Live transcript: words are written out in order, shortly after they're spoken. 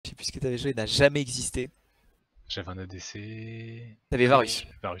puisque t'avais joué n'a jamais existé. J'avais un ADC. T'avais Varus.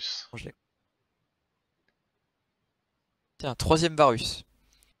 Varus. Bon, je l'ai. Tiens, troisième Varus.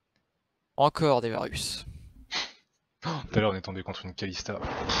 Encore des Varus. Tout à l'heure on est tombé contre une Kalista.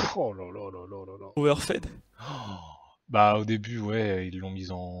 Oh là là là là là là. Overfed. Oh. Bah au début ouais ils l'ont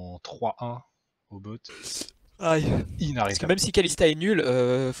mise en 3-1 au bot. Aïe. Parce que Inarrêtable. même si Kalista est nul,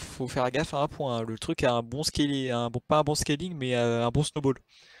 faut faire gaffe à un point, hein. Le truc a un bon scaling, pas un bon scaling, mais un bon snowball.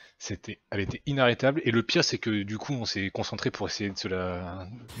 Elle était inarrêtable et le pire c'est que du coup on s'est concentré pour essayer de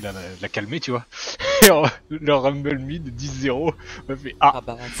la calmer tu vois. Et le Rumble mid 10-0 on a fait Ah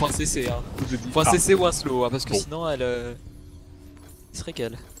bah, faut un CC, hein. Faut un CC ou un slow, hein, parce que bon. sinon elle se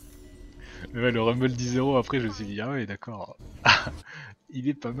régale. Mais ouais, le Rumble 10-0 après je me suis dit ah ouais d'accord. Il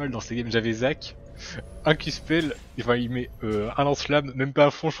est pas mal dans ces games. J'avais Zach, un Q-spell, enfin il met un lance-flamme, même pas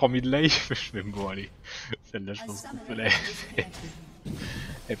à fond, je prends mid-life. Je fais bon allez, celle-là je pense que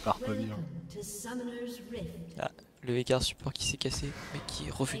elle part pas bien. Ah, le Veigar support qui s'est cassé, mais qui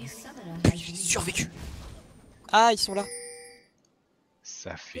est revenu. Puis j'ai survécu. Ah, ils sont là.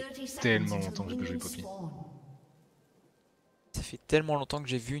 Ça fait tellement longtemps que j'ai pas joué Poppy. Ça fait tellement longtemps que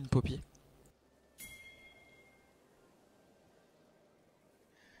j'ai vu une Poppy.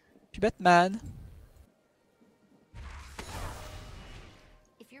 Puis Batman.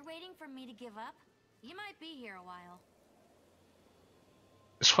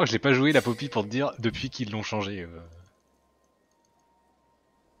 Je crois que je l'ai pas joué la Poppy pour te dire depuis qu'ils l'ont changé.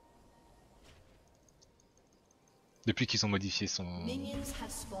 Depuis qu'ils ont modifié son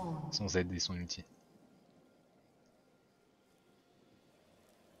Z et son ulti.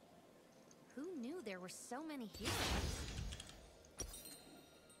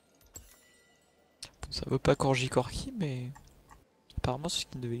 Bon, ça veut pas Corgi Corki, mais apparemment ce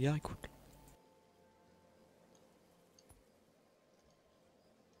skin de Veigar est cool.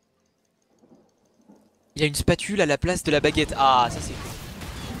 Il a une spatule à la place de la baguette. Ah, ça c'est cool.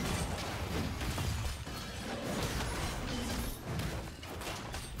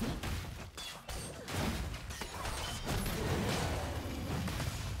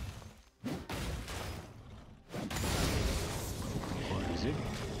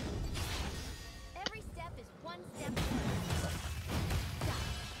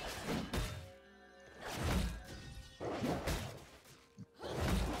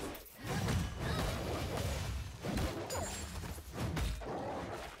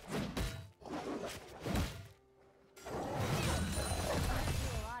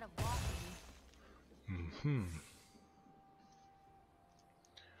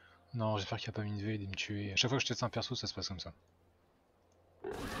 Non, j'espère qu'il n'y a pas une V et de me tuer. À chaque fois que je teste un perso, ça se passe comme ça.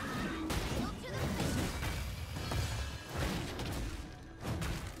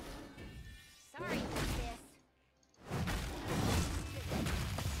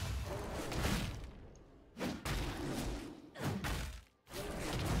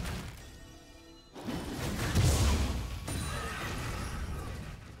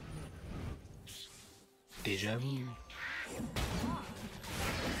 Déjà vu.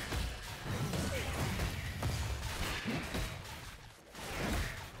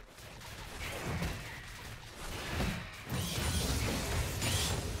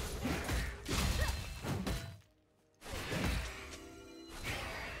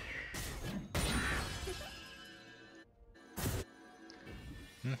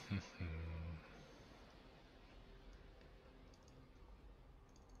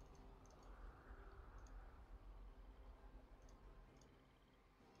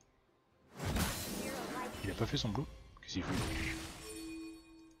 Il a pas fait son blue? Qu'est-ce qu'il fout?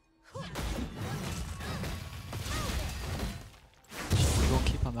 J'ai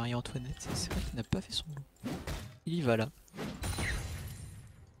banqué par Marie-Antoinette, c'est vrai qu'il n'a pas fait son blue. Il y va là.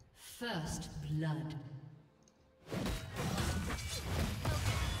 First blood.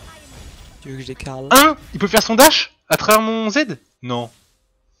 Tu veux que je décarle? Hein? Il peut faire son dash à travers mon Z? Non.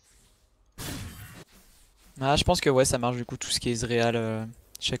 Ah, je pense que ouais, ça marche du coup, tout ce qui est Ezreal,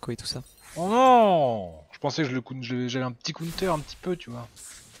 Shaco et tout ça. Oh non! Je pensais que j'avais un petit counter un petit peu, tu vois.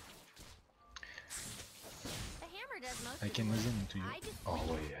 Avec un Zen to you. Oh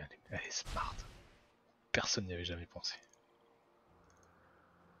ouais, elle est smart. Personne n'y avait jamais pensé.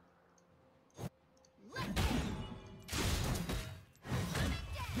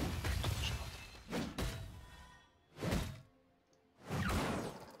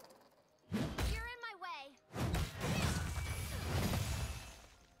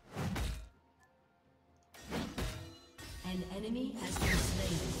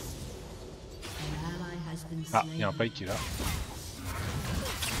 Ah, il y a un pike qui est là.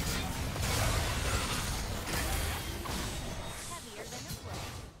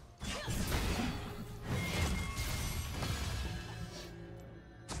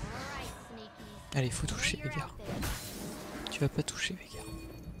 Allez, faut toucher, Vega. Tu vas pas toucher, Vega.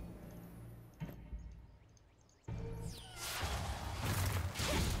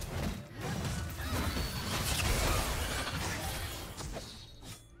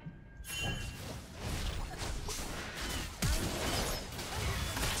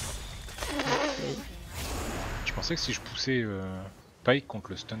 Je pensais que si je poussais Pike contre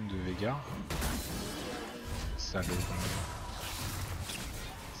le stun de Veigar, ça le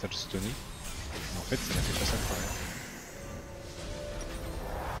stunnait. Mais en fait, ça n'a fait pas ça de travers.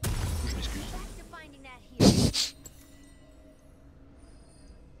 Du coup, je m'excuse.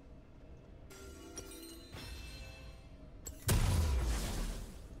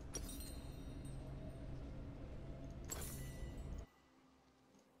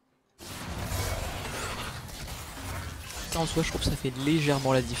 Ça en soi, je trouve que ça fait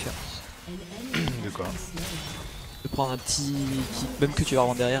légèrement la différence. De quoi? De prendre un petit kit, même que tu vas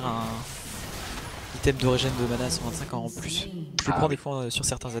rendre derrière un item de régène de mana à 125 en plus. Je le prends des fois sur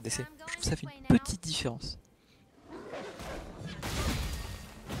certains ADC. Je trouve que ça fait une petite différence.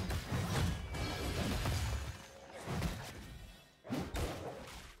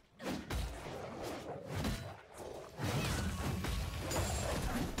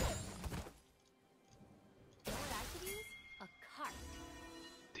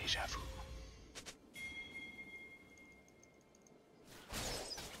 Déjà vous.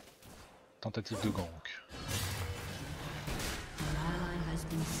 Tentative de gank.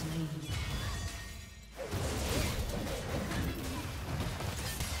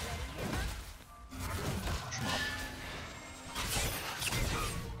 Je me rappelle.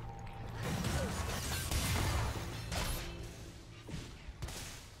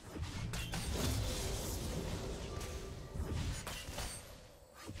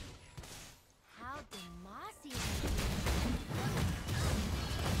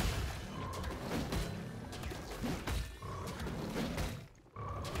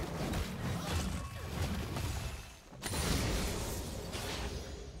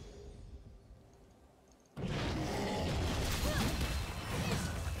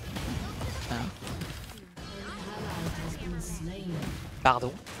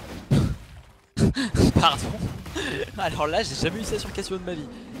 Pardon. Pardon. Alors là, j'ai jamais eu ça sur Cassio de ma vie.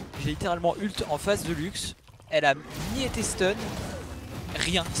 J'ai littéralement ult en face de Lux. Elle a ni été stun.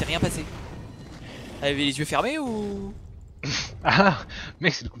 Rien, il s'est rien passé. Elle avait les yeux fermés ou... Ah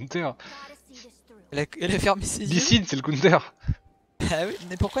mec, c'est le counter. Elle a fermé ses yeux. Bicine, c'est le counter. Ah oui,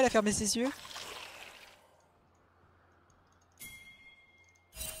 mais pourquoi elle a fermé ses yeux?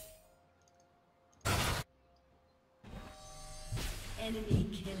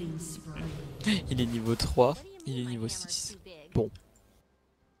 Il est niveau 3, il est niveau 6. Bon.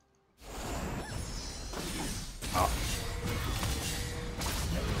 Ah.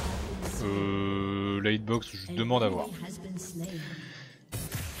 La hitbox, je demande à voir.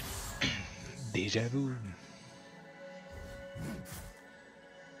 Déjà vu.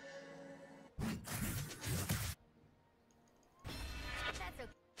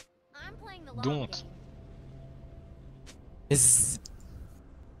 Don't.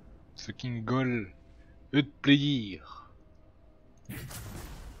 Fucking goal. E de player.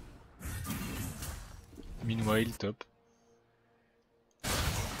 Meanwhile, top.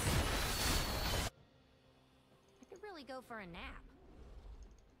 Go for a nap.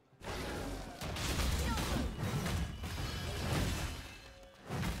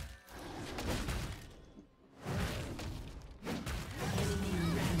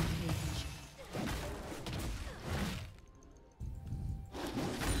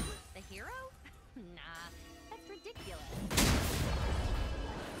 The hero? Nah, that's ridiculous.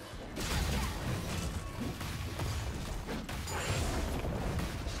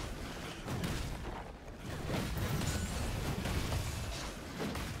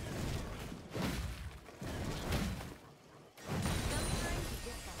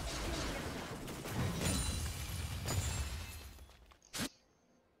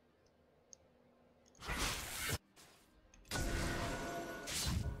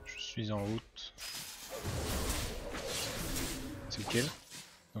 Je suis en route. C'est lequel?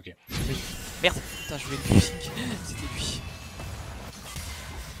 Ok. Oui. Merde, putain, je voulais le musique. C'était lui.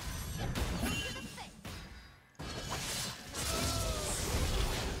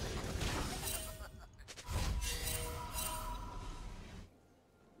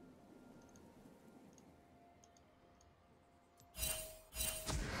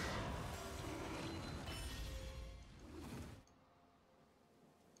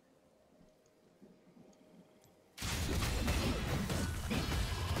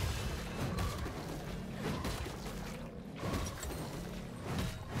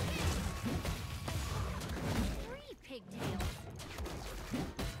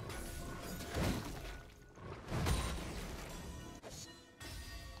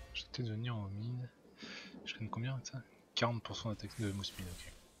 Peut-être venir en mine. Je gagne combien ça? 40% d'attaque de mousse mine,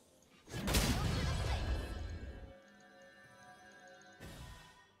 ok.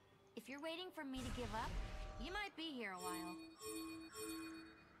 If you're waiting for me to give up, you might be here a while.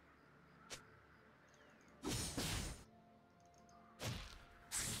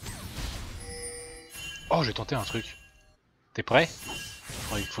 Oh, j'ai tenté un truc. T'es prêt?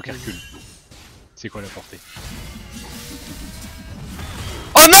 Oh, il faut qu'elle recule. C'est quoi la portée?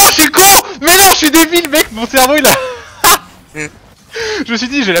 Oh non, je suis con! Mais non, je suis débile, mec! Mon cerveau il a... Je me suis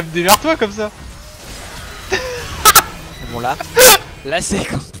dit, je vais l'amener vers toi comme ça. Bon là c'est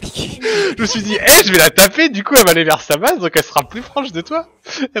compliqué. Je me suis dit, je vais la taper, du coup elle va aller vers sa base, donc elle sera plus proche de toi.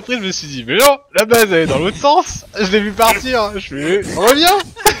 Et après je me suis dit, mais non, la base elle est dans l'autre sens. Je l'ai vu partir. Je fais, reviens.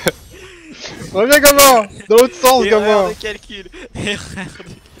 Reviens gamin. Dans l'autre sens Erreur gamin. de calcul. Erreur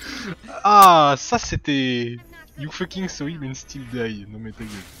de... Ah, ça c'était... You fucking saw him and still die. Non mais ta gueule.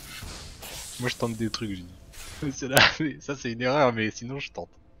 Moi je tente des trucs, j'ai dit. Ça c'est une erreur, mais sinon je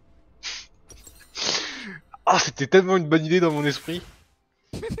tente. Ah, c'était tellement une bonne idée dans mon esprit.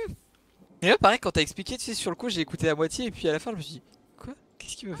 Et là pareil quand t'as expliqué, tu sais, sur le coup j'ai écouté à moitié et puis à la fin je me suis dit, quoi?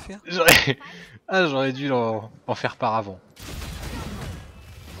 Qu'est-ce qu'il veut faire? J'aurais dû en faire part avant.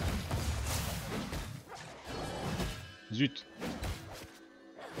 Zut.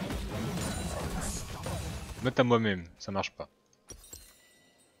 Note à moi-même, ça marche pas.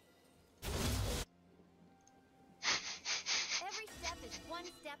 Every step is one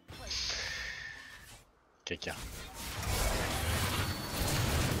step closer. Caca.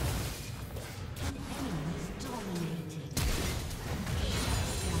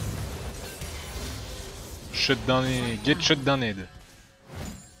 Shut down, get shut down head.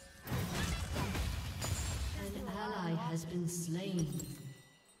 An ally has been slain.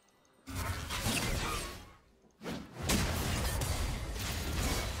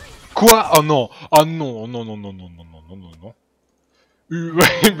 Quoi? Oh non! Oh non! Oh non non non non non non non non non.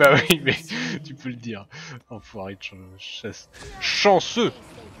 Ouais, bah oui, mais tu peux le dire. Enfoiré de chasse. Chanceux! They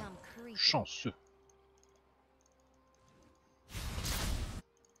come creepy. Chanceux.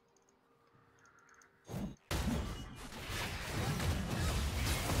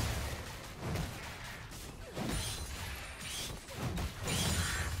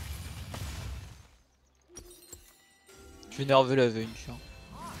 Je vais nerver la veine, tiens.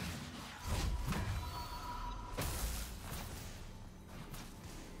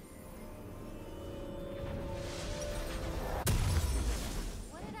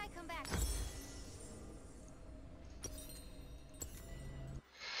 What did I come back?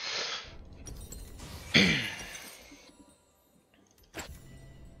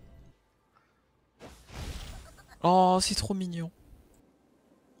 Oh c'est trop mignon.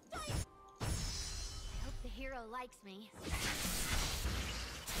 I hope the hero likes me.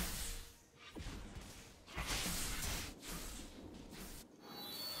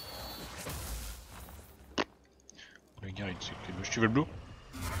 Le gars il sait que tu veux le blue?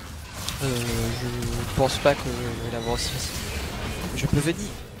 Je pense pas que je vais l'avoir aussi facile. Je peux venir.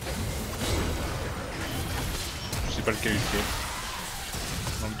 Je sais pas lequel il fait.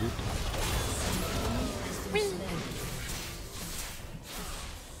 Dans le doute.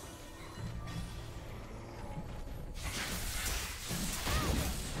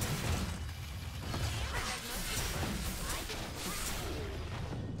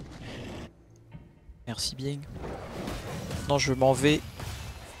 Merci bien. Non je m'en vais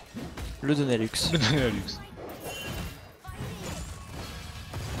le donner à Lux. Le donner à Lux.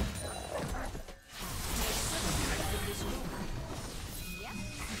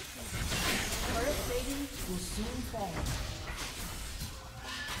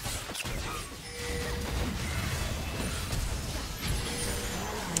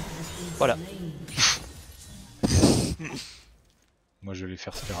 Voilà. Moi je vais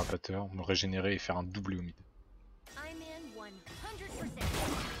faire Spérapateur, me régénérer et faire un doublé au mid. I'm in 100%.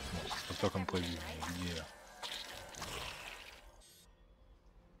 Bon, c'est pas comme prévu, j'ai oublié là.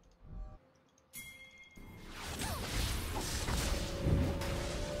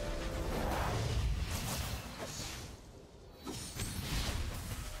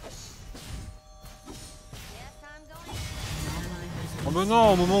 Yes, I'm going. Oh bah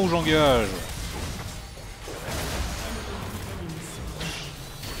non, au moment où j'engage.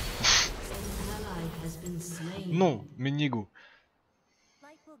 Ally has been slain. Non, mais Niego.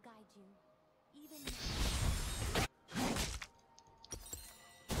 Light will guide you. Even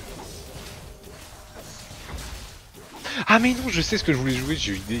Ah mais non, je sais ce que je voulais jouer,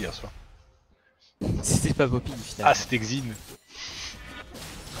 j'ai eu l'idée hier soir. C'était pas Poppy finalement. Ah, c'était Xin.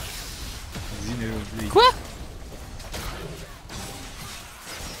 Xin et Oblé. Quoi?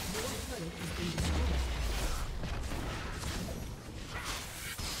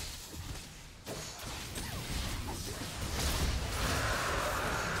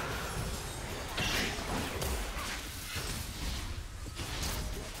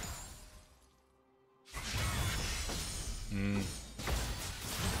 Hmm.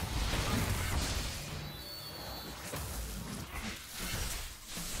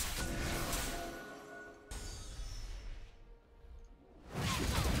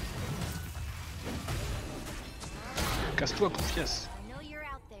 Casse-toi, confiance. I know you're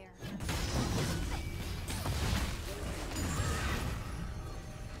out there.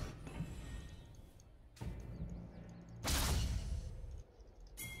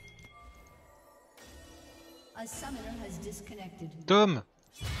 A summoner has disconnected. Tom,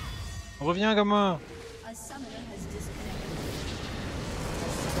 reviens, gamin. A summoner has disconnected.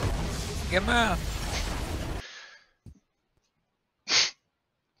 Gamin.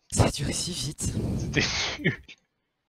 Ça a duré si vite. C'était nul.